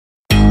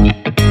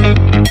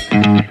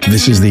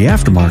This is the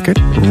Aftermarket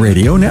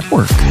Radio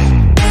Network.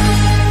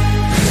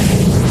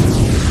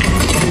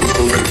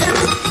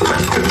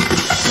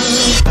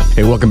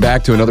 Hey, welcome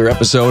back to another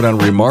episode on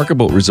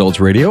Remarkable Results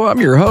Radio.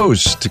 I'm your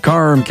host,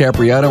 Carm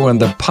Capriato,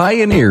 and the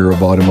pioneer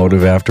of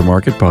automotive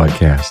aftermarket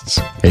podcasts.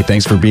 Hey,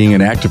 thanks for being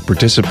an active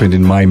participant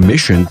in my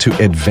mission to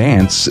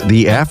advance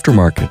the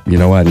aftermarket. You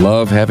know, I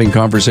love having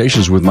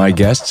conversations with my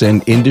guests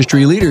and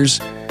industry leaders.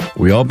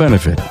 We all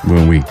benefit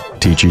when we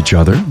teach each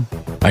other.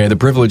 I had the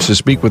privilege to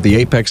speak with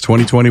the AAPEX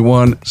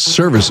 2021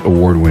 Service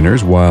Award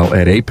winners while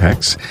at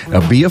AAPEX.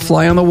 Now, be a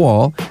fly on the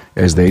wall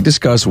as they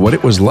discuss what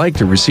it was like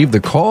to receive the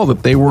call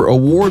that they were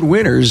award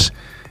winners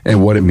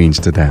and what it means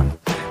to them.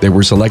 They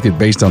were selected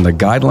based on the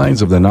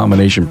guidelines of the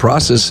nomination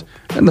process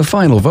and the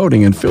final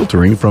voting and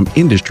filtering from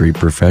industry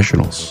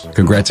professionals.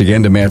 Congrats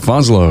again to Matt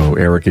Fonslow,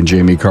 Eric and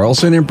Jamie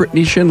Carlson, and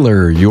Brittany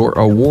Schindler. Your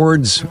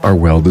awards are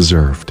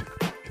well-deserved.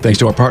 Thanks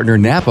to our partner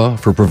NAPA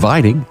for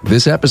providing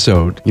this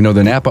episode. You know,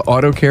 the NAPA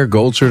Auto Care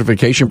Gold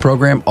Certification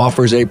Program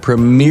offers a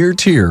premier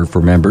tier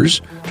for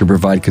members to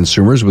provide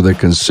consumers with a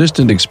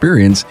consistent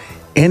experience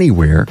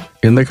anywhere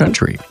in the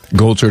country.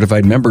 Gold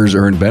certified members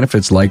earn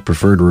benefits like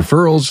preferred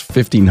referrals,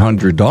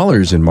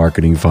 $1,500 in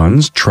marketing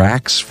funds,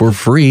 tracks for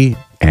free,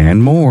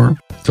 and more.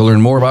 To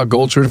learn more about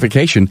gold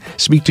certification,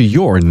 speak to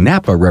your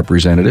NAPA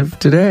representative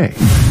today.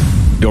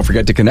 Don't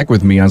forget to connect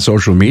with me on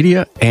social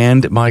media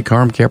and my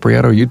Carm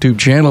Capriato YouTube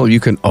channel.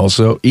 You can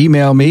also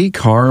email me,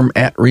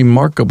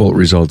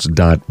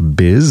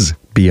 carm@remarkableresults.biz,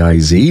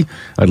 B-I-Z.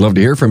 I'd love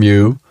to hear from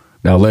you.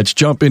 Now let's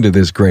jump into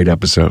this great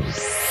episode.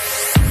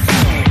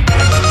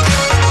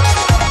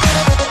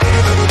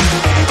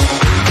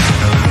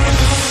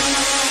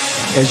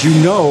 As you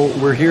know,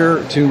 we're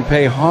here to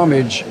pay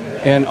homage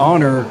and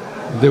honor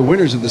the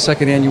winners of the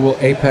second annual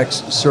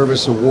AAPEX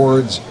Service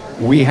Awards.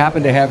 We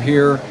happen to have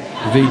here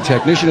the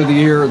Technician of the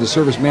Year, the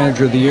Service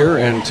Manager of the Year,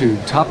 and to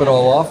top it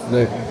all off,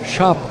 the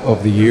Shop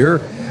of the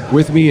Year.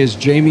 With me is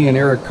Jamie and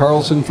Eric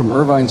Carlson from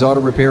Ervine's Auto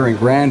Repair in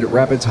Grand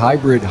Rapids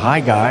Hybrid. Hi,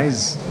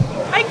 guys.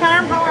 Hi,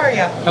 Carm. How are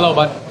you? Hello,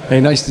 bud.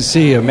 Hey, nice to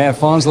see you. Matt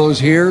Fonslow's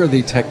here,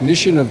 the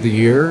Technician of the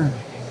Year.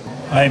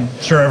 I'm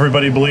sure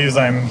everybody believes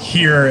I'm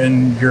here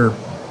in your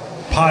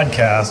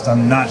podcast.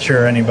 I'm not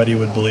sure anybody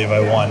would believe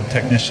I won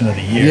Technician of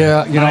the Year.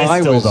 Yeah, you know,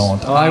 I still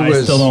don't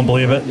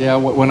believe it. Yeah,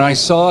 when I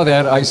saw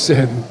that, I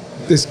said,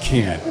 this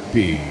can't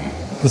be.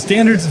 The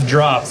standards have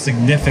dropped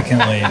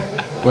significantly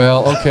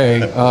Well,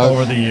 okay.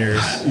 over the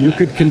years. You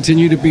could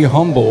continue to be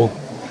humble.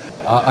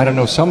 I don't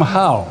know,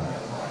 somehow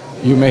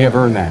you may have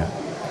earned that.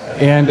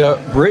 And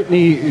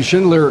Brittany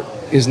Schindler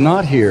is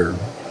not here.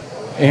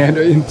 And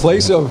in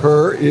place of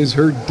her is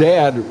her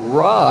dad,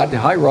 Rod.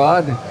 Hi,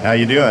 Rod. How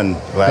you doing?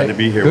 Glad to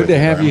be here. Good to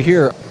have you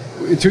here.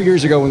 2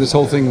 years ago when this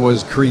whole thing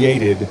was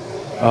created,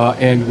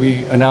 and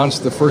we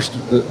announced the first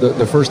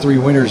three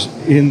winners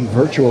in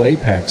virtual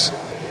AAPEX.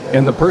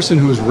 And the person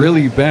who's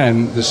really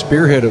been the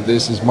spearhead of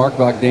this is Mark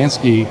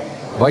Bogdansky,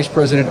 Vice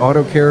President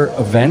Auto Care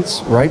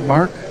Events, right,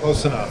 Mark?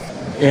 Close enough.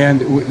 And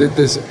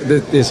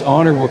this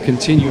honor will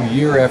continue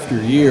year after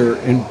year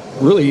and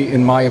really,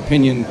 in my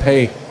opinion,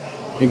 pay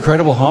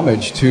incredible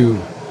homage to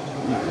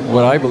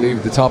what I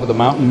believe the top of the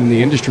mountain in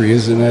the industry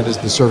is, and that is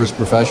the service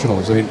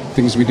professionals. I mean,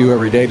 things we do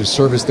every day to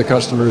service the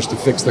customers, to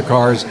fix the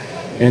cars,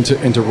 and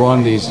to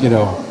run these,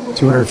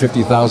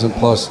 250,000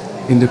 plus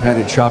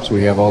independent shops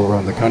we have all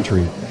around the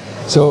country.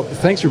 So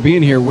thanks for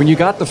being here. When you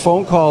got the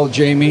phone call,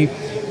 Jamie,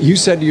 you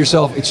said to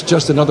yourself, it's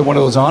just another one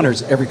of those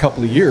honors. Every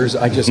couple of years,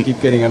 I just keep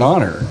getting an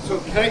honor. So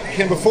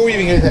can before we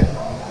even get into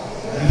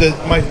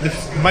that,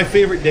 my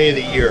favorite day of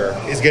the year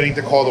is getting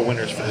to call the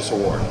winners for this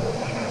award.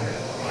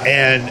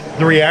 And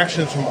the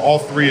reactions from all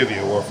three of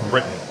you, or from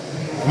Brittany,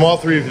 from all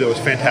three of you, that was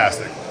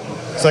fantastic.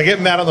 So I get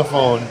Matt on the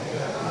phone.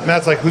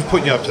 Matt's like, who's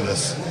putting you up to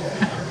this?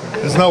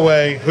 There's no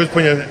way. Who's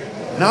putting you up?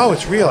 No,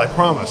 it's real, I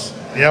promise.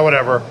 Yeah,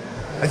 whatever.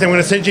 I think I'm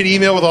going to send you an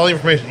email with all the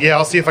information. Yeah,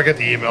 I'll see if I get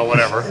the email,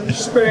 whatever.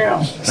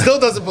 Spam. Still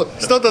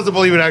doesn't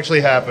believe it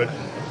actually happened.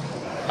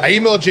 I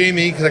emailed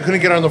Jamie because I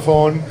couldn't get her on the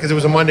phone because it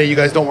was a Monday. You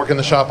guys don't work in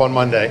the shop on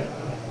Monday.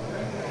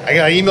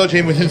 I emailed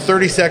Jamie. Within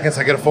 30 seconds,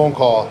 I get a phone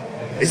call.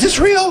 Is this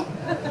real?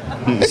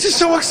 This is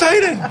so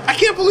exciting. I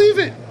can't believe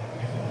it.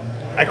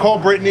 I call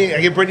Brittany.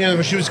 I get Brittany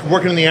on. She was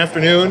working in the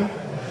afternoon.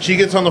 She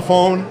gets on the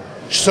phone.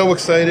 She's so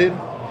excited.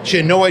 She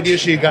had no idea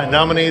she had gotten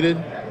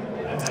nominated.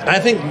 I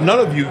think none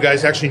of you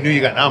guys actually knew you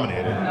got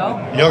nominated. No.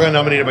 Y'all got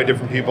nominated by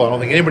different people. I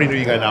don't think anybody knew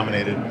you got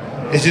nominated.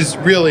 It's just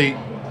really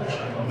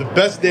the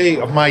best day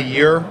of my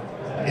year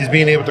is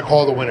being able to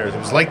call the winners. It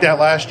was like that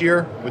last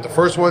year with the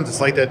first ones.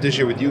 It's like that this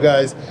year with you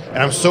guys.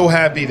 And I'm so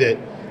happy that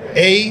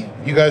A,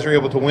 you guys were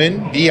able to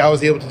win. B, I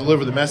was able to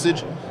deliver the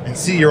message. And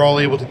C, you're all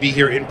able to be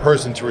here in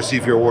person to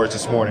receive your awards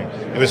this morning.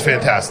 It was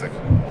fantastic.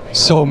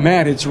 So,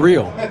 Matt, it's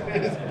real.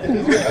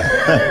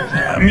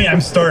 I mean,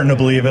 I'm starting to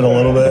believe it a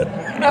little bit.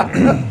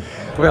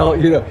 Well,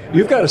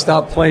 you've got to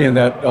stop playing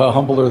that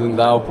humbler than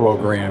thou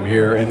program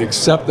here and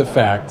accept the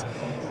fact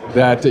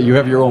that you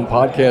have your own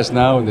podcast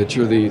now and that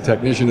you're the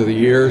Technician of the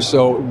Year.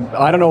 So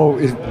I don't know,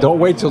 don't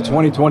wait till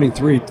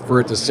 2023 for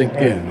it to sink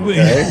in,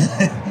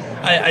 okay?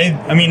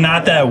 I mean,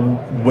 not that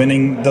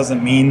winning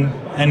doesn't mean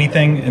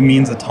anything. It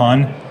means a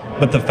ton.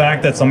 But the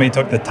fact that somebody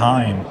took the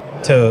time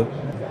to,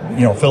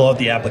 fill out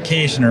the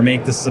application or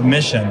make the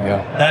submission,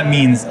 that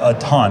means a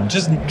ton.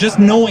 Just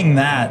knowing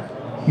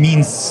that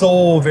means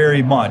so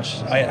very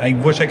much. I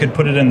wish I could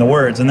put it into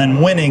words. And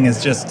then winning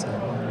is just,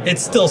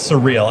 it's still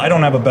surreal. I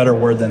don't have a better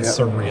word than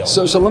surreal.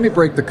 So let me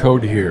break the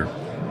code here.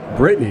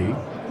 Brittany,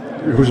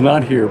 who's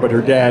not here, but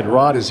her dad,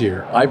 Rod, is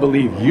here. I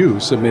believe you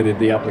submitted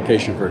the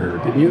application for her,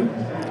 didn't you?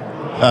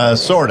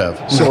 Sort of.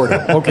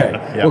 Okay.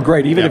 Yep. Well,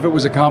 great. Even if it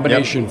was a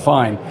combination,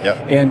 fine.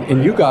 Yep.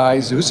 And you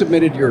guys, who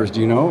submitted yours?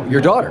 Do you know?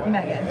 Your daughter.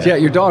 Megan. Yeah,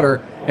 your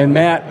daughter. And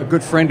Matt, a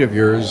good friend of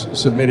yours,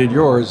 submitted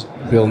yours,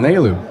 Bill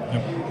Nalu.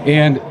 Yep.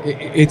 And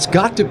it's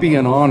got to be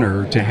an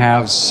honor to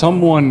have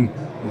someone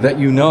that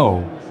you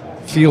know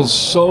feel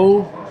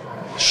so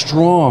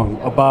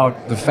strong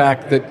about the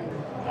fact that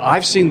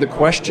I've seen the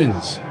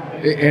questions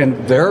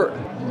and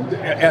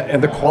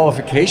the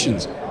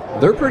qualifications.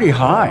 They're pretty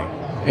high.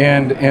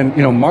 And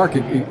Mark,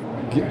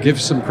 give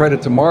some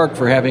credit to Mark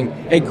for having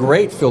a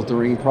great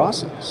filtering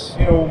process.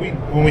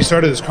 When we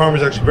started this, Carm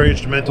was actually very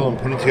instrumental in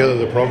putting together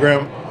the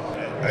program.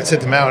 I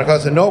said to Matt, I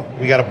said, nope,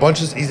 we got a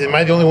bunch of, he said, am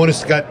I the only one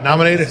who's got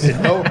nominated? I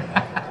said, no.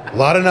 A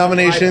lot of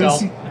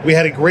nominations. We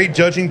had a great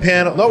judging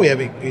panel. No, we have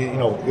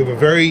a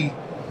very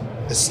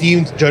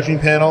esteemed judging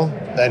panel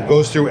that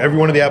goes through every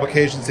one of the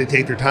applications. They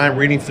take their time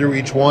reading through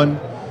each one.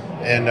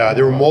 And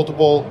there were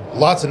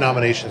lots of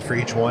nominations for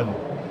each one.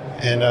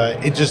 And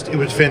it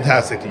was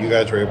fantastic that you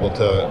guys were able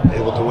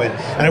to win.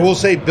 And I will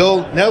say,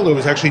 Bill Nalu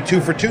is actually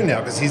 2 for 2 now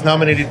because he's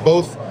nominated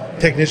both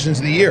Technicians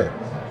of the Year.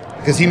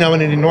 Because he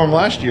nominated Norm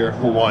last year,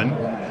 who won,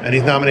 and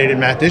he's nominated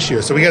Matt this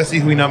year. So we got to see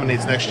who he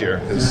nominates next year.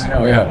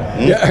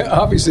 Yeah,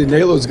 obviously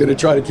Nalu's going to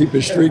try to keep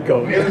his streak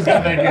going.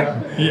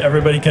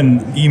 Everybody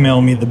can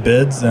email me the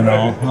bids, and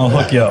I'll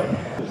hook you up.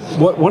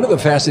 One of the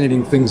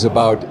fascinating things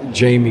about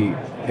Jamie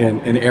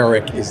and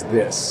Eric is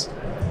this.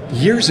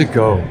 Years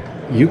ago,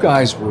 you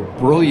guys were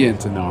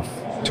brilliant enough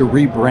to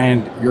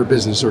rebrand your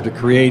business or to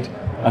create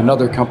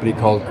another company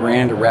called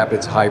Grand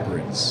Rapids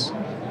Hybrids.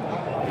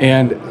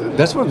 And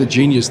that's one of the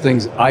genius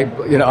things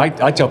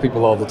I tell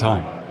people all the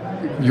time.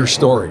 Your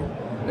story.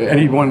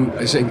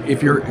 Anyone saying,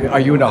 are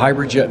you into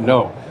hybrids yet?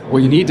 No.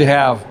 Well, you need to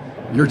have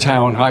your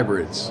town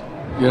hybrids.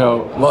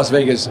 Las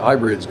Vegas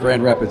hybrids,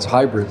 Grand Rapids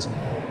hybrids.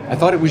 I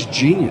thought it was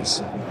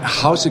genius.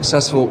 How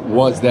successful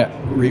was that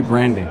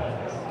rebranding?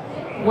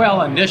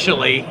 Well,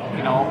 initially,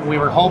 we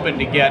were hoping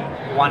to get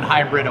one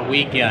hybrid a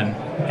week in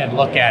and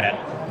look at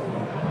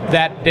it.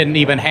 That didn't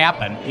even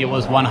happen. It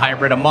was one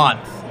hybrid a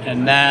month.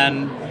 And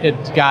then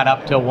it got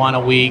up to one a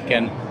week.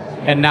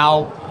 And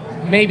now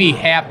maybe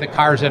half the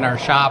cars in our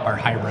shop are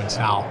hybrids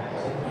now.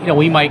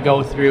 We might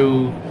go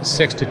through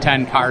 6 to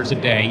 10 cars a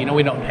day.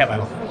 We don't have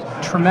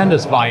a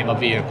tremendous volume of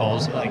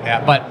vehicles like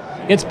that, but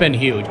it's been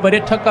huge. But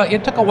it took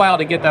a while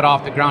to get that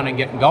off the ground and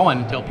get going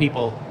until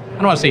people, I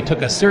don't want to say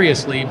took us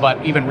seriously,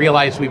 but even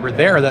realized we were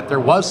there, that there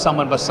was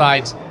someone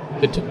besides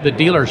the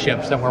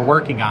dealerships that were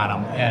working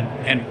on them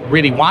and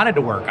really wanted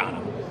to work on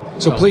them.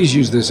 So please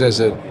use this as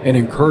an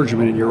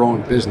encouragement in your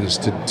own business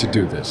to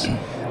do this.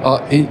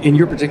 In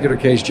your particular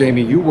case,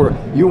 Jamie, you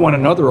won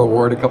another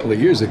award a couple of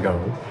years ago,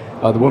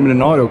 the Women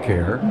in Auto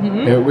Care.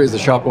 It was the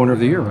Shop Owner of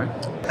the Year,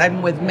 right?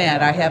 I'm with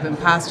Matt. I have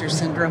imposter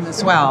syndrome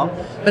as well.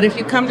 But if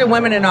you come to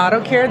Women in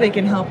Auto Care, they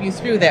can help you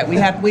through that. We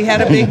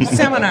had a big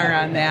seminar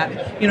on that.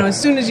 As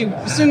soon as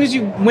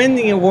you win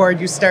the award,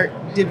 you start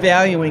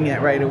devaluing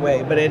it right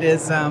away. But it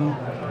is.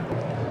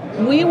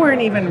 We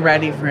weren't even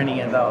ready for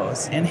any of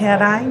those. And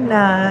had I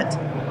not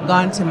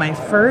gone to my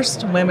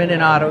first Women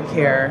in Auto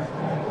Care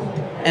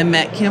and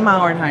met Kim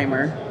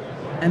Auernheimer,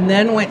 and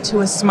then went to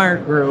a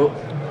SMART group,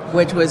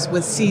 which was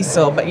with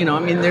Cecil, but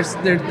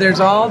there's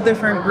all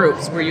different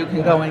groups where you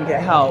can go and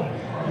get help.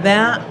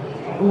 That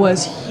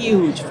was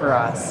huge for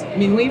us.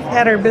 We've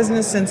had our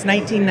business since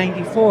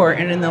 1994,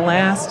 and in the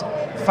last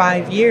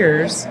 5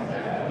 years,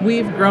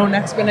 we've grown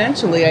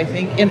exponentially, I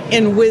think,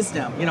 in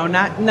wisdom,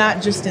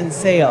 not just in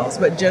sales,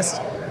 but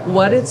just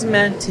what it's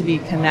meant to be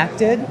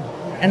connected.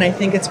 And I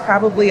think it's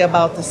probably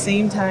about the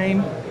same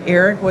time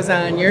Eric was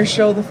on your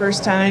show the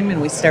first time,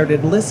 and we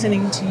started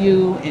listening to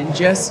you and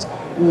just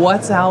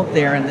what's out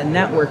there and the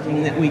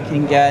networking that we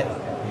can get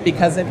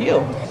because of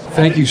you.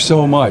 Thank you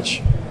so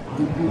much.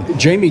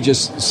 Jamie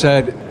just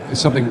said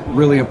something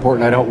really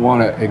important. I don't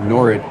want to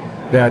ignore it,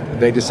 that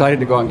they decided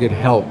to go out and get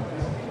help.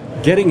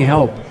 Getting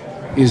help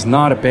is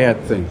not a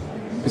bad thing.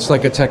 It's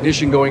like a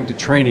technician going to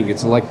training.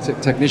 It's like a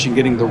technician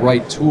getting the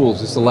right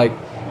tools. It's like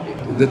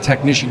the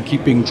technician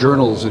keeping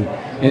journals and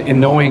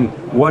knowing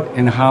what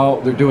and how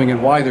they're doing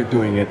and why they're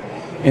doing it.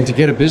 And to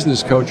get a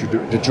business coach, or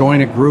to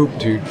join a group,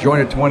 to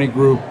join a 20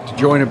 group, to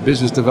join a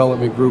business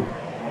development group,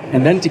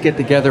 and then to get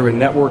together and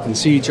network and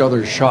see each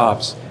other's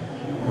shops,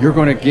 you're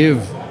going to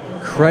give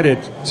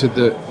credit to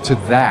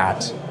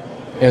that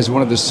as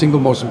one of the single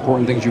most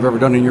important things you've ever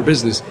done in your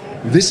business.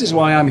 This is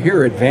why I'm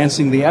here,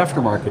 advancing the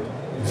aftermarket.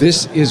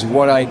 This is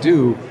what I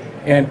do,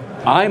 and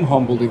I'm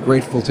humbled and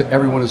grateful to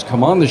everyone who's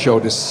come on the show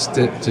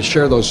to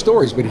share those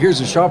stories. But here's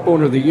the Shop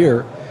Owner of the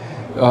Year.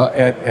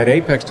 at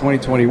AAPEX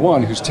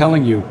 2021 who's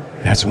telling you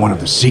that's one of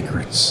the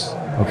secrets,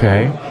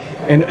 okay?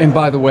 And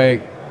by the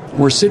way,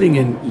 we're sitting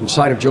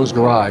inside of Joe's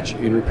Garage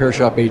in Repair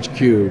Shop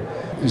HQ,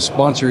 is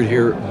sponsored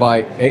here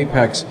by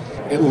AAPEX.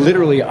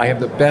 Literally, I have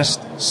the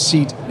best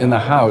seat in the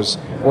house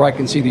where I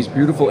can see these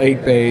beautiful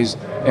 8 bays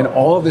and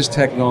all of this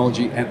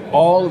technology and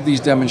all of these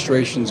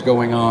demonstrations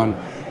going on,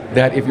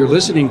 that if you're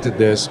listening to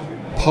this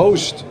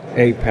post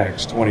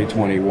AAPEX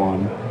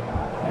 2021,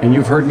 and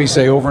you've heard me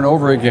say over and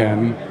over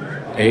again,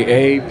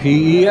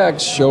 AAPEX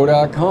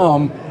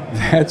show.com,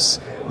 that's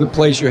the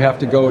place you have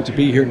to go to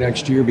be here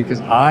next year,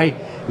 because I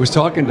was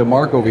talking to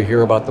Mark over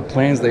here about the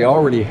plans they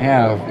already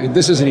have.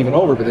 This isn't even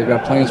over, but they've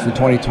got plans for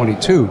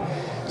 2022.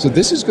 So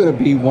this is going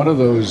to be one of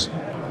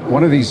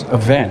these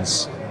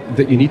events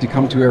that you need to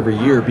come to every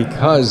year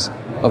because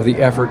of the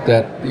effort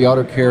that the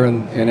Auto Care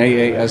and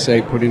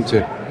AASA put into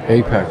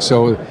AAPEX.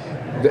 So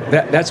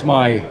that's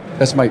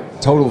my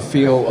total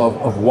feel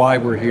of why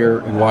we're here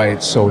and why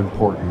it's so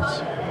important.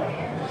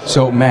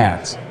 So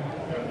Matt,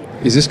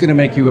 is this going to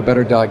make you a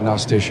better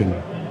diagnostician?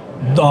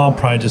 I'll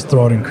probably just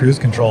throw it in cruise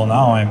control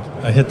now.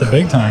 I hit the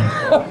big time.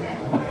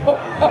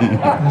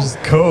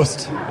 Just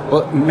coast.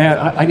 Well,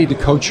 Matt, I need to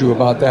coach you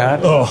about that.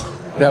 Oh.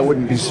 That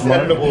wouldn't be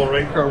smart. Editable,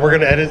 right? We're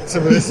going to edit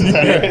some of this. Is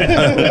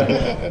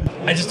that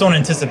right? I just don't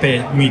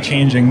anticipate me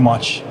changing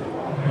much,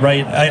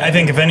 right? I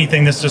think if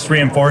anything, this just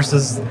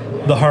reinforces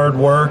the hard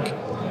work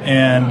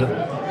and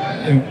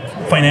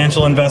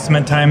financial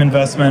investment, time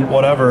investment,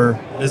 whatever,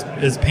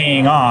 is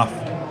paying off.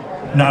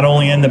 Not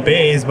only in the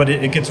bays, but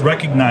it gets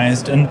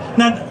recognized, and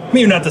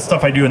maybe not the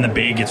stuff I do in the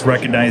bay gets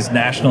recognized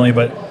nationally,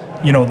 but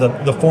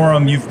the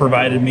forum you've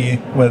provided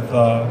me with,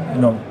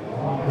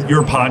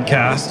 your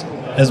podcast,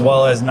 as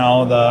well as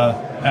now the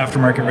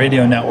aftermarket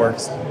radio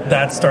networks,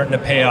 that's starting to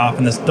pay off,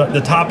 and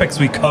the topics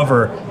we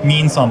cover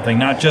mean something,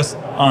 not just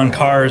on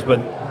cars, but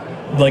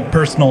like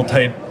personal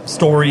type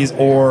stories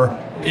or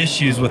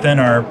issues within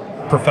our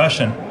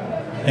profession.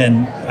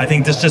 And I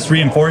think this just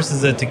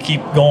reinforces it to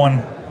keep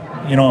going,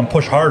 and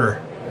push harder.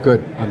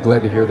 Good. I'm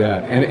glad to hear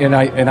that. And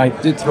I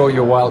did throw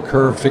you a wild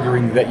curve,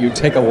 figuring that you'd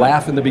take a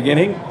laugh in the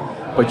beginning,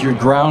 but you'd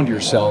ground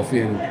yourself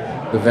in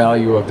the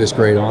value of this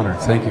great honor.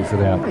 Thank you for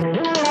that.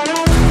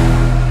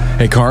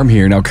 Hey, Carm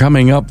here. Now,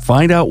 coming up,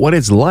 find out what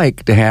it's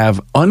like to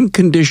have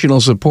unconditional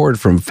support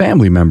from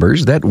family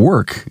members that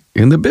work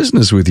in the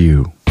business with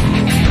you.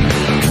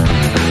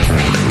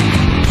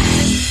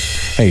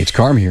 Hey, it's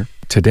Carm here.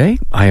 Today,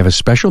 I have a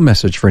special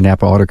message for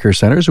NAPA Auto Care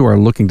Centers who are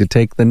looking to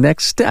take the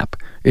next step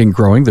in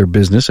growing their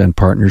business and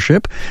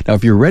partnership. Now,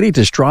 if you're ready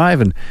to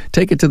strive and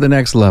take it to the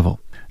next level,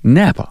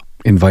 NAPA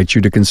invites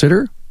you to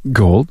consider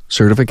Gold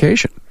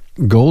Certification.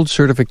 Gold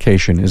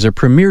Certification is a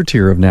premier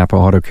tier of NAPA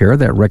Auto Care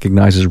that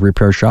recognizes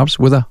repair shops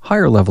with a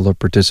higher level of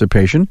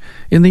participation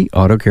in the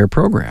Auto Care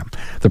program.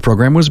 The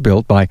program was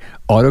built by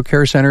Auto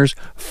Care Centers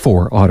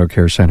for Auto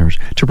Care Centers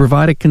to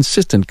provide a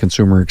consistent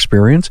consumer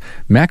experience,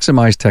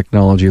 maximize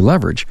technology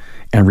leverage,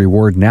 and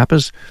reward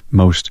NAPA's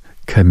most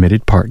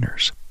committed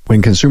partners.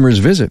 When consumers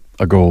visit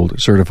a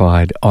Gold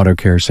Certified Auto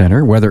Care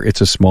Center, whether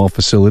it's a small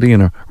facility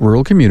in a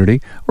rural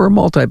community or a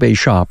multi-bay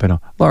shop in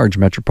a large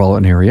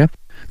metropolitan area,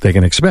 they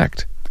can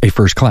expect a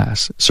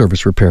first-class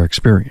service repair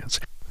experience.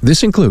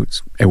 This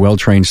includes a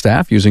well-trained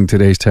staff using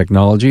today's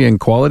technology and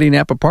quality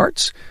NAPA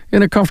parts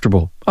in a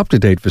comfortable,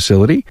 up-to-date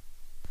facility.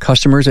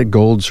 Customers at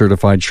Gold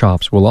Certified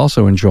shops will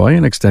also enjoy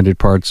an extended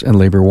parts and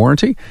labor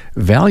warranty,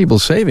 valuable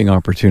saving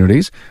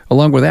opportunities,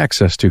 along with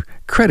access to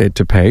credit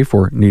to pay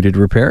for needed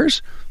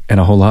repairs, and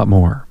a whole lot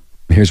more.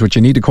 Here's what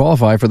you need to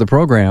qualify for the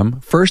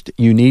program. First,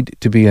 you need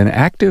to be an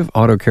active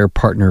auto care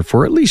partner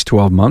for at least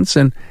 12 months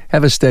and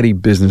have a steady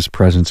business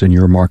presence in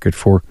your market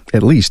for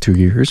at least 2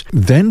 years.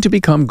 Then, to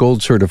become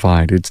Gold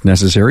Certified, it's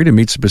necessary to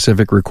meet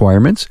specific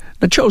requirements,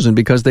 chosen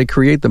because they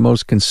create the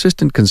most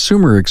consistent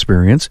consumer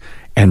experience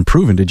and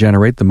proven to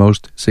generate the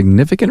most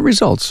significant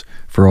results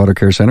for auto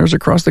care centers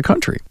across the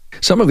country.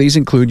 Some of these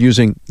include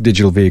using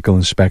digital vehicle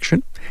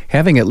inspection,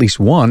 having at least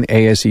one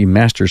ASE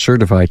Master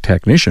Certified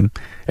technician,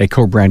 a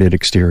co-branded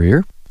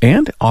exterior,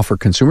 and offer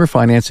consumer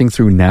financing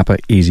through NAPA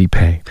Easy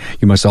Pay.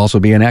 You must also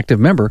be an active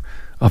member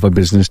of a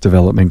business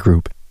development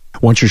group.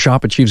 Once your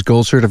shop achieves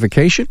Gold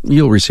Certification,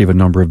 you'll receive a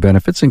number of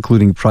benefits,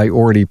 including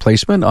priority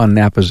placement on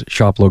NAPA's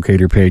shop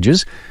locator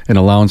pages, an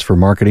allowance for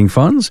marketing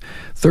funds,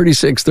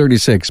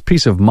 3636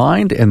 peace of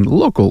mind and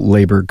local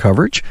labor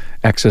coverage,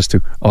 access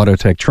to auto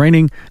tech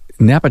training,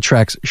 NAPA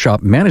Tracks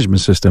shop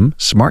management system,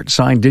 smart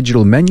sign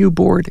digital menu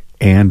board,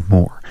 and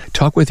more.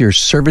 Talk with your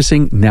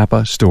servicing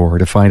NAPA store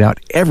to find out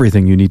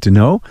everything you need to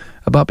know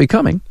about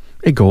becoming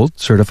a Gold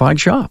Certified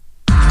shop.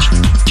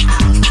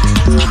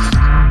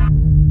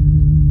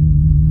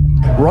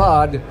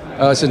 Rod,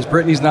 since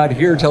Brittany's not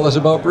here, tell us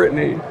about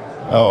Brittany.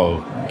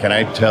 Oh, can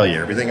I tell you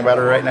everything about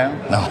her right now?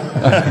 No.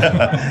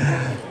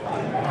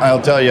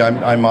 I'll tell you,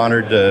 I'm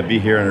honored to be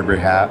here on her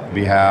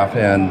behalf,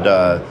 and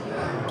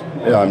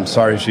I'm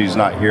sorry she's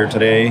not here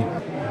today.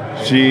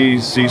 She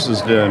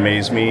ceases to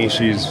amaze me.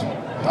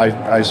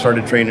 I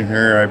started training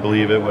her, I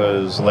believe it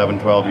was 11,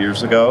 12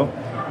 years ago,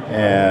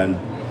 and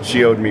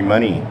she owed me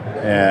money.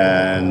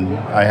 and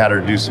I had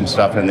her do some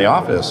stuff in the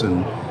office,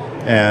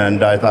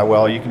 and I thought,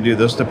 well, you can do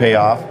this to pay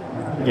off,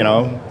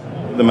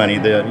 the money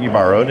that you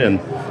borrowed. And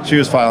she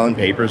was filing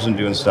papers and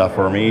doing stuff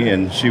for me,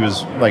 and she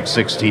was like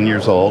 16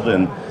 years old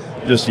and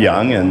just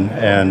young, and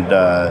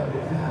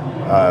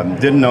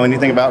didn't know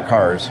anything about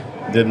cars.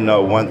 Didn't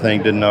know one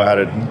thing. Didn't know how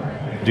to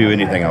do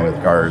anything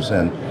with cars.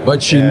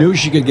 But she knew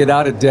she could get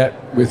out of debt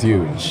with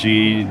you.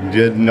 She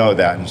did know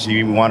that, and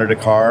she wanted a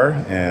car,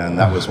 and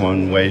that was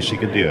one way she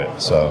could do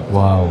it. So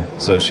wow.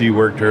 So she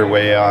worked her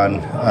way on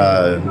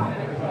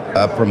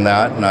up from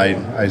that, and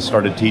I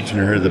started teaching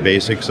her the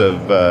basics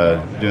of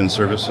doing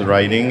service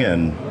writing,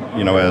 and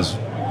as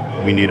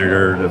we needed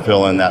her to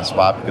fill in that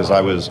spot because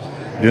I was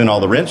doing all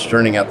the wrench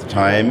turning at the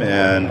time,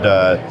 and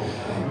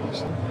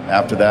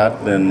after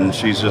that, then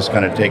she's just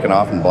kind of taken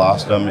off and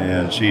blossomed,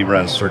 and she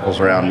runs circles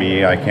around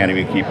me. I can't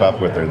even keep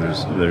up with her.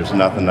 There's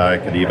nothing that I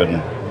could even.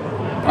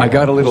 I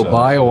got a little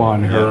bio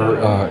on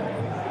her.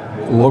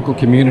 Local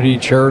community,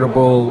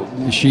 charitable.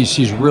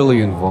 She's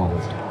really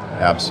involved.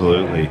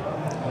 Absolutely.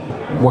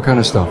 What kind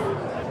of stuff?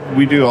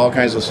 We do all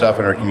kinds of stuff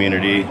in our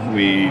community.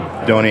 We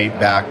donate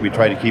back. We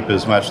try to keep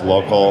as much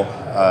local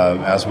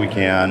as we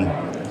can.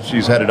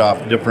 She's headed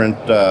off different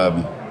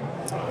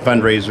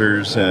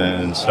fundraisers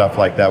and stuff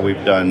like that. We've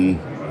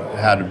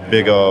had a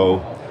big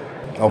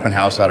open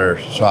house at our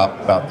shop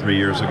about 3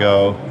 years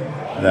ago.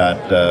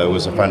 That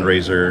was a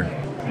fundraiser.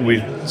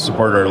 We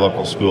support our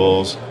local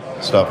schools,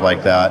 stuff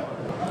like that.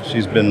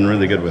 She's been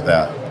really good with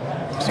that.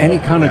 So, any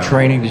kind of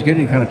training? Did you get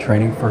any kind of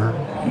training for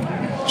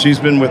her? She's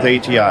been with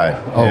ATI.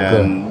 Oh,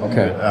 and, good.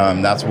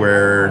 Okay. That's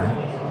where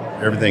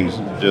everything's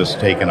just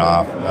taken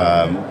off.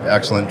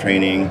 Excellent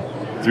training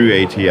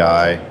through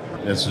ATI.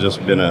 It's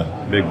just been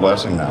a big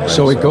blessing that way.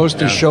 So it goes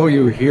to show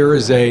you, here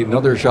is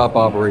another shop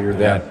operator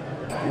that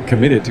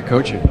committed to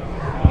coaching.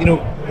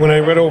 When I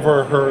read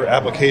over her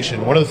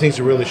application, one of the things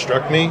that really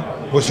struck me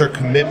was her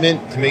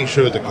commitment to make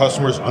sure that the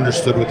customers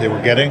understood what they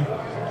were getting,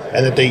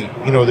 and that they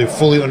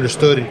fully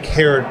understood and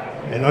cared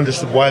and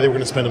understood why they were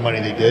going to spend the money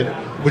they did,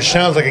 which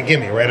sounds like a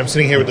gimme, right? I'm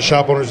sitting here with the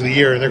shop owners of the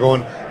year, and they're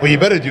going, well, you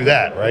better do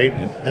that, right?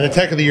 And the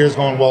tech of the year is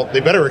going, well,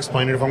 they better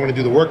explain it if I'm going to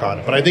do the work on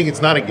it. But I think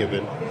it's not a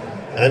given.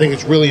 And I think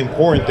it's really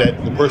important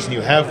that the person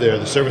you have there,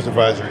 the service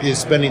advisor, is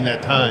spending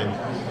that time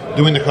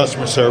doing the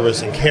customer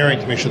service and caring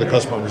to make sure the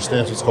customer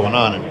understands what's going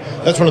on. And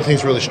that's one of the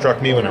things that really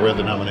struck me when I read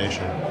the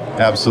nomination.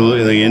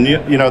 Absolutely. And,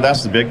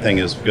 that's the big thing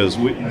is because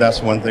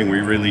that's one thing we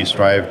really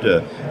strive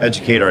to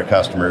educate our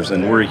customers,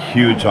 and we're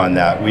huge on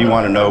that. We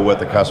want to know what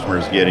the customer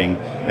is getting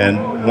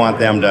and want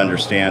them to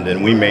understand,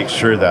 and we make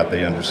sure that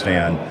they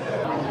understand.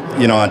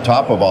 On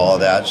top of all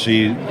of that,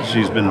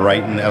 she's been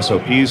writing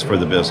SOPs for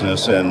the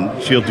business,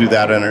 and she'll do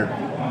that in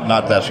her,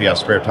 not that she has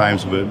spare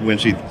times, but when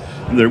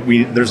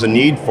there's a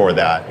need for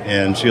that,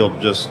 and she'll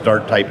just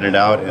start typing it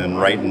out and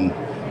writing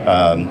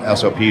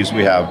SOPs.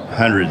 We have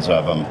hundreds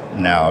of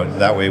them now.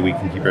 That way we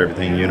can keep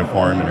everything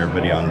uniform and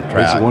everybody on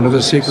track. It's one of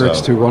the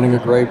secrets to running a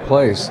great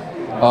place.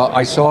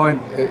 I saw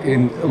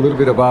in a little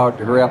bit about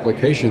her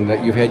application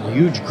that you've had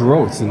huge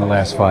growth in the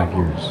last 5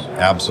 years.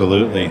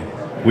 Absolutely.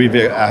 We've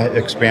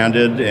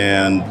expanded,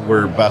 and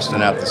we're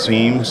busting at the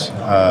seams.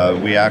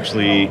 We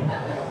actually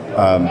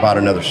bought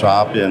another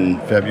shop in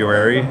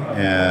February,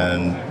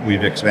 and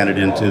we've expanded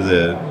into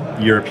the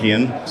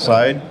European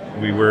side.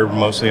 We were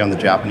mostly on the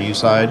Japanese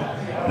side.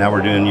 Now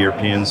we're doing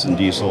Europeans and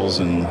diesels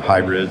and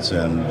hybrids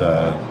and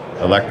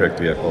electric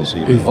vehicles.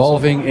 Even.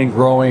 Evolving and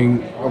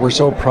growing. We're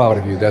so proud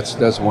of you.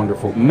 That's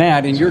wonderful.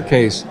 Matt, in your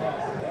case,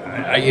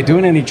 are you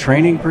doing any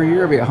training per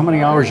year? How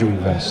many hours you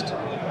invest?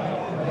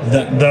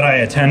 That I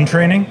attend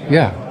training?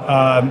 Yeah.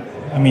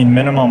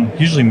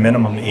 Usually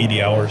minimum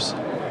 80 hours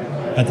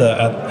at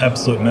the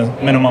absolute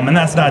minimum. And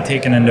that's not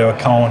taking into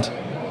account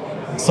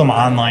some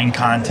online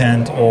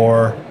content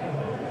or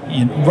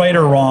right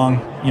or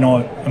wrong.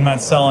 I'm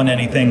not selling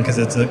anything because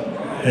it's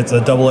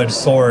a double-edged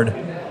sword.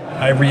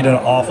 I read an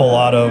awful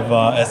lot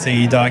of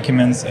SAE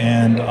documents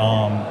and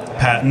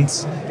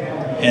patents,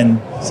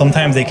 and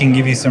sometimes they can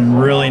give you some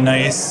really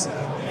nice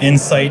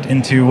insight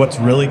into what's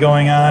really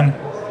going on,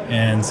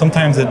 and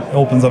sometimes it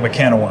opens up a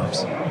can of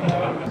worms.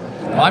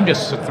 Well, I'm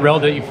just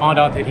thrilled that you found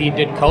out that he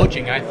did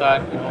coaching. I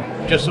thought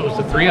just it was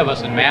the three of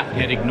us, and Matt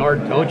had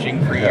ignored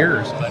coaching for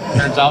years, but it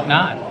turns out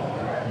not.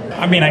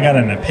 I got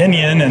an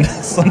opinion, and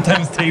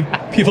sometimes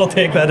people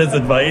take that as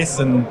advice.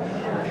 And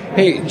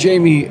hey,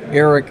 Jamie,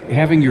 Eric,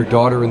 having your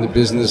daughter in the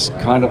business,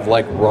 kind of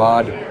like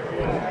Rod,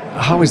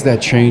 how has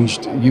that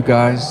changed you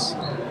guys?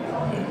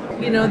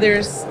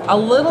 There's a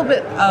little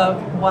bit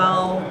of,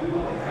 while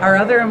our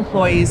other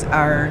employees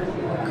are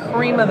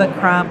cream of the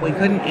crop, we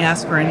couldn't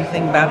ask for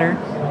anything better,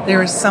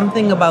 there is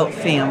something about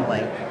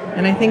family.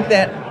 And I think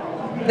that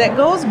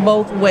goes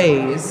both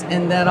ways,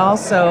 and that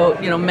also,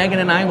 Megan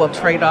and I will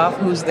trade off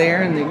who's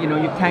there, and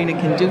you kind of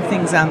can do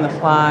things on the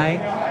fly.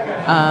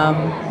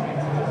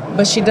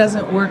 But she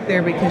doesn't work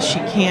there because she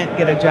can't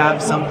get a job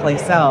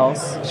someplace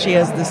else. She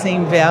has the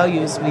same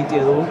values we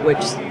do,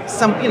 which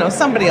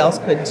somebody else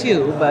could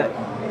too, but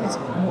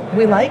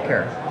we like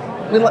her.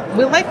 We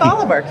like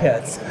all of our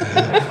kids.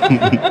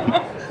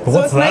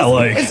 What's that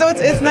like? So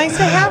it's nice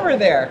to have her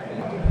there.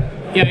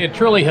 Yeah, it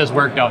truly has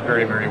worked out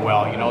very, very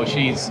well. You know,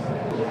 she's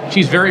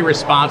very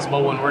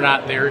responsible when we're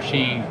not there.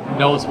 She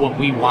knows what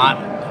we want,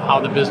 how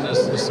the business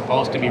is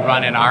supposed to be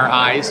run in our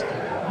eyes,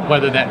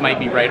 whether that might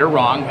be right or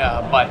wrong.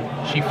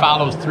 But she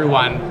follows through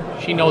on.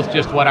 She knows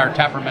just what our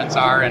temperaments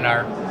are and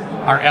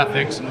our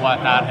ethics and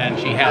whatnot. And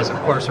she has, of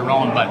course, her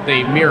own, but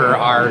they mirror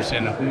ours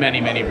in many,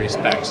 many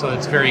respects. So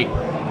it's very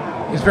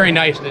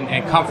nice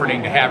and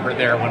comforting to have her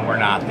there when we're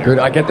not there. Good.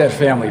 I get that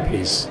family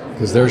piece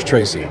because there's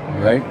Tracy,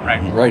 right?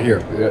 Right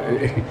here.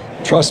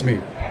 Trust me,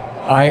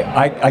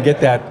 I get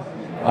that.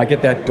 I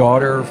get that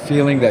daughter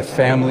feeling, that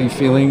family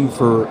feeling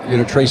for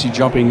Tracy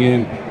jumping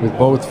in with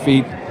both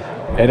feet,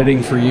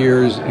 editing for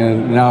years,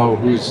 and now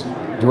who's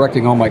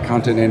directing all my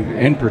content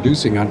and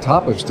producing on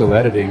top of still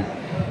editing.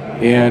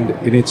 And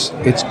it's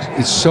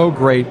so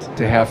great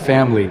to have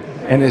family,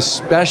 and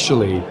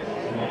especially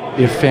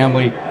if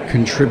family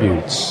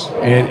contributes,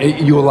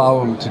 and you allow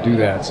them to do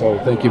that. So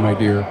thank you, my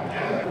dear.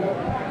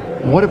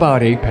 What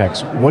about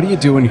AAPEX? What are you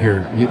doing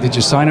here? Did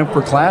you sign up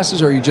for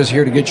classes, or are you just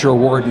here to get your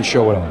award and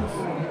show it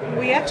off?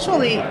 We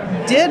actually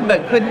did,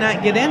 but could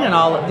not get in, and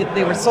all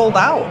they were sold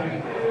out.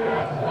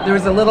 There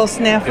was a little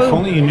snafu. If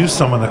only you knew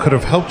someone that could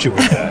have helped you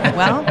with that.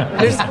 Well,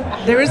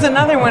 there is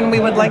another one we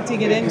would like to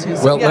get into.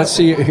 So well, let's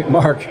see,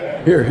 Mark.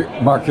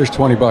 Mark, here's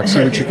 $20.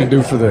 See what you can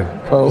do for the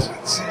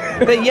Carlsons.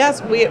 But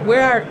yes, we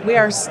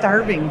are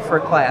starving for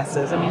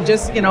classes. I mean,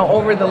 just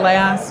over the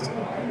last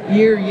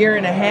year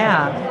and a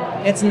half,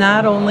 it's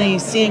not only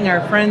seeing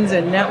our friends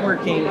and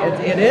networking.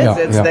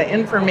 It's the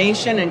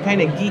information and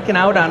kind of geeking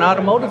out on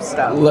automotive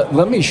stuff.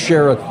 Let me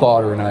share a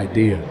thought or an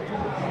idea.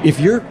 If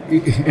you're,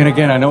 and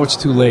again, I know it's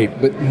too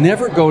late, but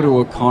never go to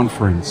a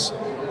conference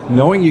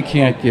knowing you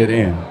can't get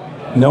in,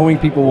 knowing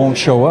people won't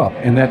show up,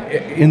 and that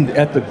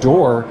at the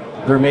door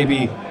there may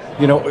be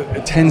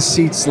 10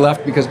 seats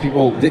left because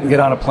people didn't get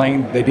on a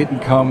plane, they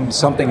didn't come,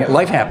 something,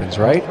 life happens,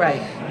 right? Right.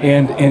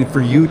 And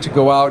for you to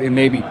go out and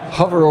maybe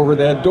hover over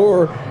that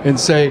door and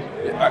say,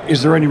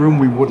 is there any room?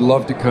 We would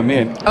love to come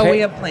in. Oh, we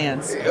have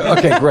plans.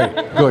 Okay, great,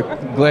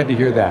 good, glad to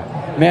hear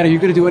that. Matt, are you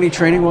going to do any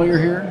training while you're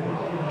here?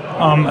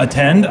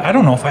 Attend? I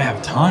don't know if I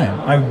have time.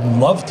 I'd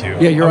love to.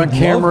 Yeah, you're on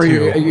camera.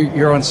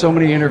 You're on so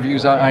many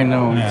interviews. I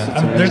know.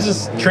 Yeah. There's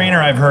this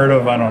trainer I've heard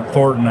of.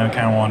 Thornton. I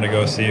kind of wanted to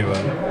go see,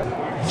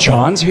 but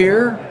John's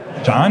here.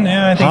 John?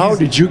 Yeah, I think. How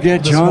did you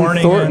get John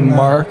Thornton,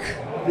 Mark?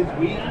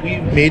 We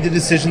made the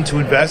decision to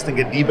invest and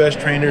get the best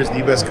trainers,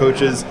 the best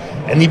coaches,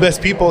 and the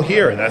best people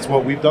here, and that's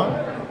what we've done.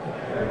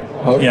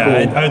 Oh,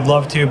 yeah, cool. I'd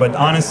love to, but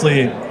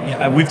honestly,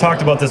 we've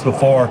talked about this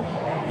before.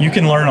 You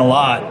can learn a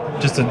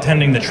lot just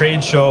attending the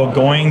trade show,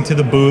 going to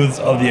the booths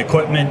of the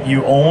equipment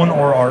you own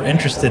or are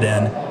interested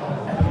in.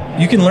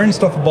 You can learn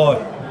stuff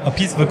about a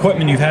piece of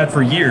equipment you've had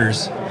for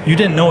years. You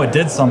didn't know it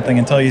did something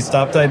until you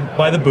stopped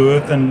by the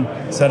booth and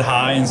said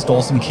hi and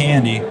stole some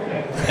candy.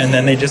 And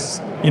then they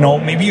just,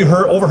 maybe you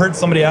overheard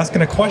somebody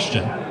asking a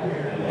question.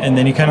 And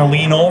then you kind of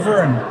lean over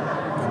and,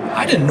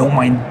 I didn't know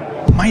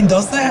mine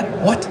does that?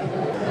 What?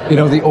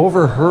 The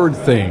overheard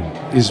thing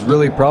is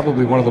really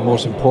probably one of the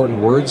most important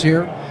words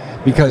here,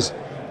 because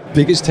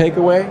biggest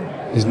takeaway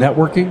is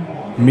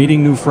networking,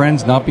 meeting new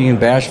friends, not being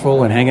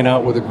bashful, and hanging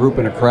out with a group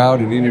and a crowd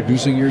and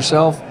introducing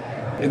yourself.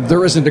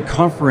 There isn't a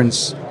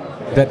conference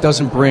that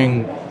doesn't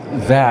bring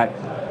that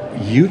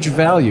huge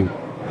value,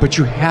 but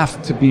you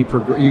have to be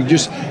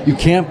you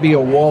can't be a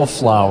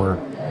wallflower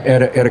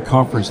at a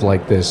conference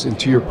like this. And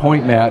to your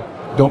point,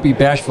 Matt, don't be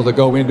bashful to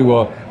go into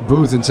a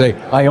booth and say,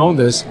 I own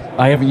this,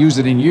 I haven't used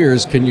it in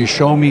years, can you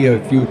show me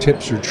a few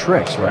tips or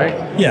tricks, right?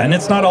 Yeah, and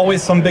it's not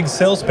always some big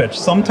sales pitch.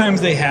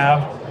 Sometimes they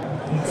have,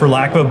 for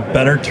lack of a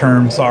better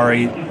term,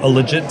 a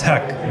legit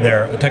tech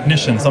there, a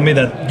technician, somebody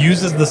that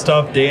uses the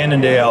stuff day in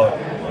and day out,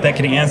 that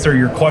can answer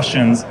your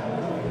questions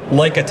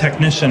like a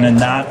technician and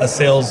not a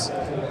sales,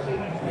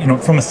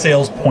 from a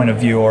sales point of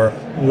view, or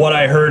what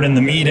I heard in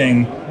the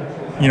meeting,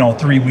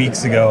 3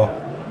 weeks ago.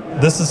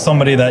 This is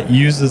somebody that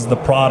uses the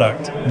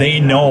product. They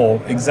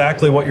know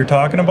exactly what you're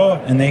talking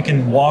about, and they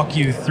can walk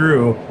you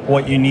through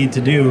what you need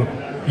to do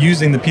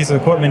using the piece of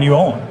equipment you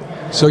own.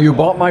 So you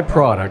bought my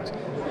product,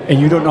 and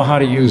you don't know how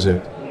to use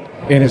it.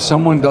 And if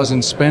someone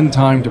doesn't spend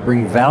time to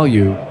bring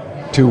value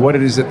to what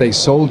it is that they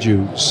sold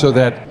you, so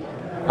that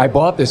I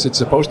bought this, it's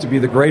supposed to be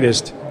the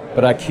greatest,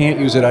 but I can't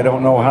use it, I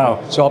don't know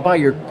how. So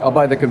I'll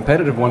buy the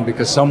competitive one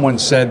because someone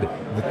said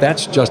that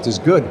that's just as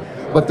good.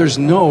 But there's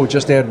no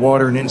just add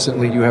water and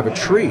instantly you have a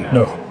tree.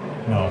 No.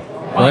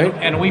 Right?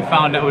 And we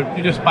found out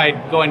just by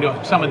going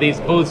to some of these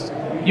booths,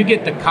 you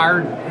get the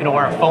card,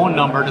 or a phone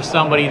number to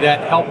somebody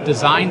that helped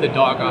design the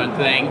doggone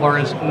thing, or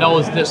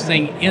knows this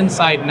thing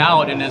inside and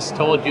out, and has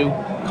told you,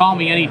 call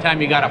me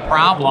anytime you got a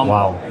problem.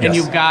 Wow. And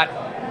you've got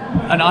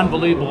an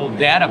unbelievable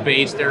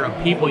database there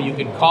of people you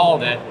can call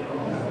that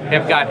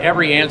have got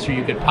every answer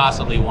you could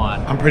possibly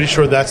want. I'm pretty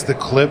sure that's the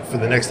clip for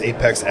the next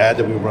AAPEX ad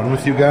that we run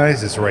with you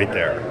guys. It's right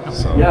there.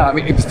 So. Yeah, I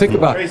mean, if you think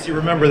about it. Tracy,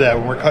 remember that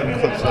when we're cutting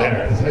clips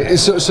later.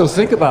 So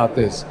think about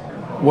this.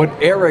 What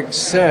Eric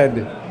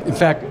said In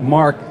fact,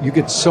 Mark, you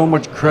get so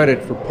much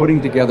credit for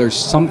putting together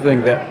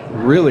something that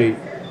really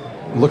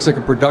looks like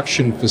a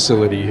production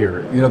facility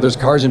here. You know, there's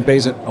cars and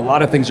bays, and a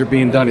lot of things are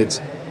being done.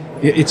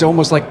 It's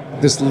almost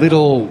like this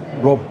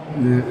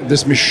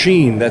this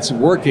machine that's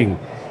working.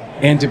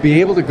 And to be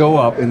able to go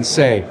up and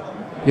say,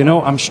 you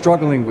know, I'm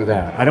struggling with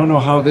that. I don't know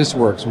how this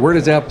works. Where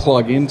does that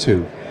plug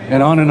into?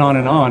 And on and on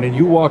and on. And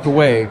you walk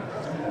away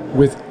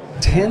with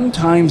 10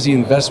 times the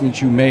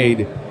investment you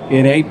made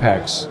in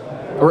AAPEX,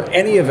 or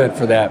any event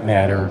for that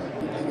matter,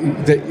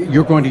 that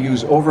you're going to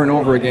use over and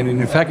over again.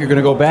 And in fact, you're going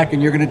to go back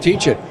and you're going to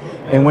teach it.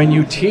 And when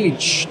you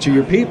teach to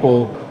your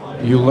people,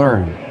 you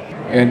learn.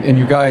 And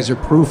you guys are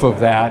proof of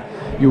that.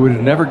 You would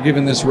have never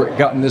gotten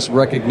this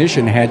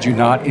recognition had you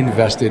not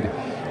invested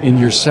in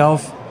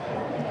yourself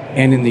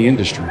and in the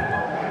industry.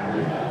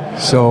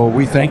 So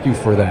we thank you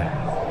for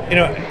that. You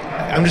know,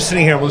 I'm just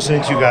sitting here, I'm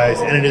listening to you guys,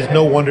 and it is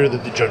no wonder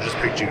that the judges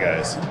picked you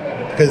guys.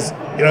 Because,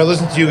 you know, I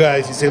listen to you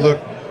guys, you say, look,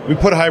 we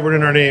put hybrid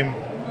in our name,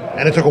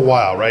 and it took a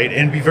while, right? And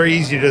it'd be very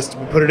easy to just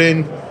put it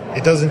in,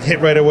 it doesn't hit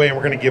right away, and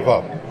we're going to give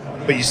up.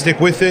 But you stick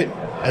with it,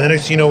 and the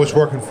next thing you know, it's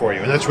working for you.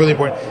 And that's really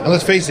important. And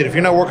let's face it, if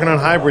you're not working on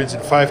hybrids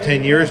in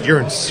 5-10 years, you're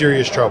in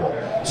serious trouble.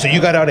 So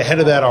you got out ahead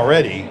of that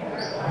already.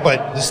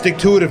 But the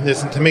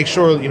stick-to-itiveness and to make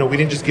sure, you know, we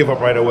didn't just give up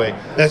right away,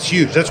 that's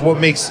huge. That's what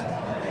makes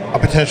a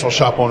potential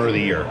shop owner of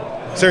the year.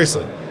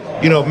 Seriously.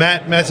 You know,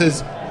 Matt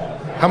says,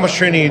 how much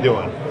training are you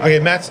doing? Okay,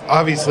 Matt's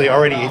obviously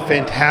already a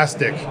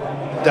fantastic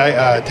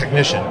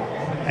technician,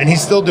 and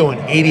he's still doing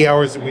 80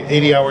 hours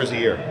a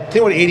year.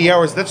 Think about 80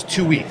 hours, that's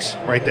 2 weeks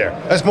right there.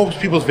 That's most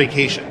people's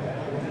vacation.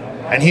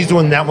 And he's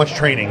doing that much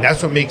training.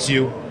 That's what makes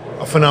you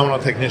a phenomenal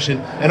technician.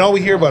 And all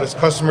we hear about is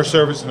customer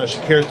service, and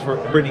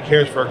that Brittany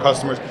cares for her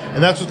customers.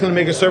 And that's what's going to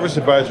make a service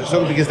advisor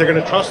so, because they're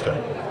going to trust her.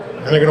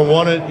 And they're going to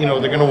want to, you know,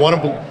 they're going to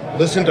want to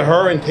listen to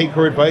her and take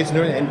her advice and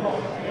everything.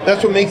 And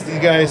that's what makes these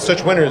guys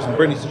such winners, and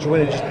Brittany such a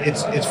winner.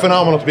 It's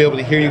phenomenal to be able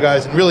to hear you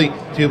guys and really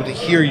to be able to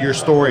hear your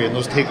story and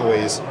those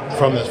takeaways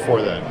from this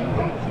for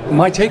that.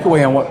 My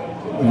takeaway on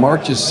what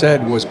Mark just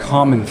said was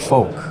common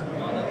folk.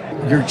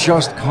 You're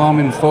just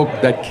common folk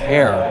that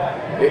care.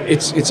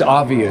 It's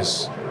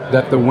obvious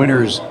that the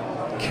winners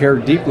care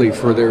deeply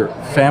for their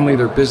family,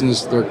 their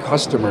business, their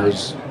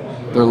customers,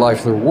 their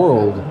life, their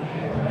world.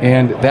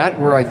 And that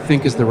where I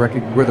think is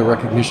where the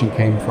recognition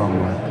came from.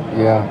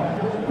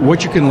 Yeah.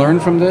 What you can learn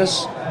from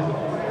this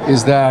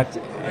is that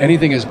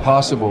anything is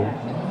possible,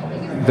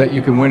 that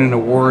you can win an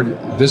award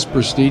this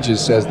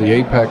prestigious as the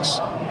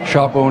AAPEX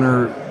Shop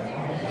Owner,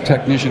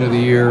 Technician of the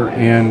Year,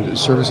 and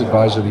Service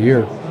Advisor of the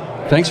Year.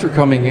 Thanks for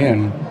coming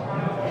in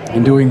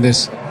and doing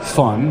this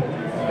fun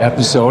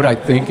episode, I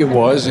think it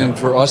was, and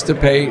for us to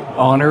pay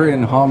honor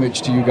and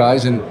homage to you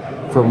guys, and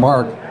for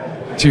Mark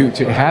to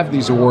have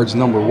these awards,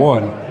 number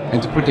one,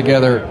 and to put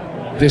together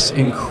this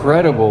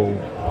incredible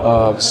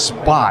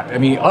spot. I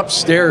mean,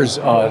 upstairs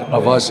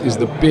of us is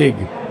the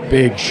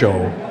big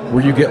show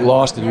where you get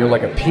lost and you're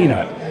like a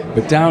peanut,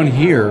 but down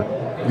here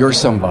you're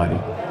somebody.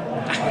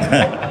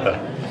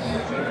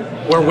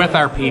 We're with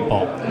our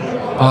people.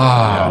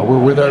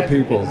 We're with our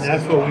people. And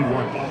that's what we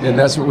want. And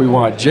that's what we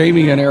want.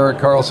 Jamie and Eric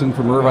Carlson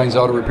from Ervine's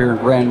Auto Repair and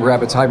Grand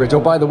Rapids Hybrids. Oh,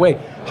 by the way,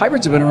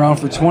 hybrids have been around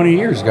for 20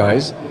 years,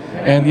 guys.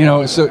 And, you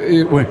know,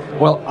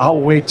 well,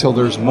 I'll wait till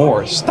there's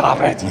more. Stop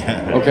it.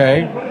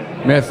 Okay?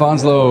 Matt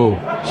Fonslow,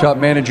 shop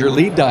manager,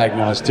 lead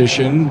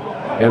diagnostician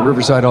at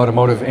Riverside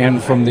Automotive,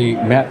 and from the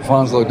Matt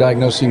Fonslow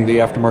Diagnosing the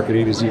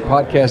Aftermarket A to Z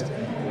podcast.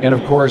 And,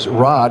 of course,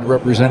 Rod,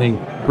 representing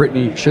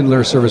Brittany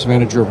Schindler, service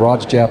manager of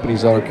Rod's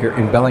Japanese Auto Care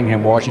in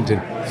Bellingham,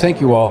 Washington.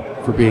 Thank you all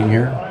for being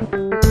here.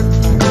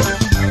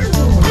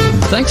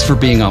 Thanks for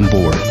being on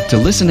board to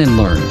listen and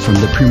learn from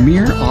the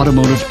premier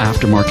automotive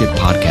aftermarket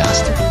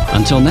podcast.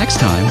 Until next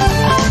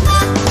time.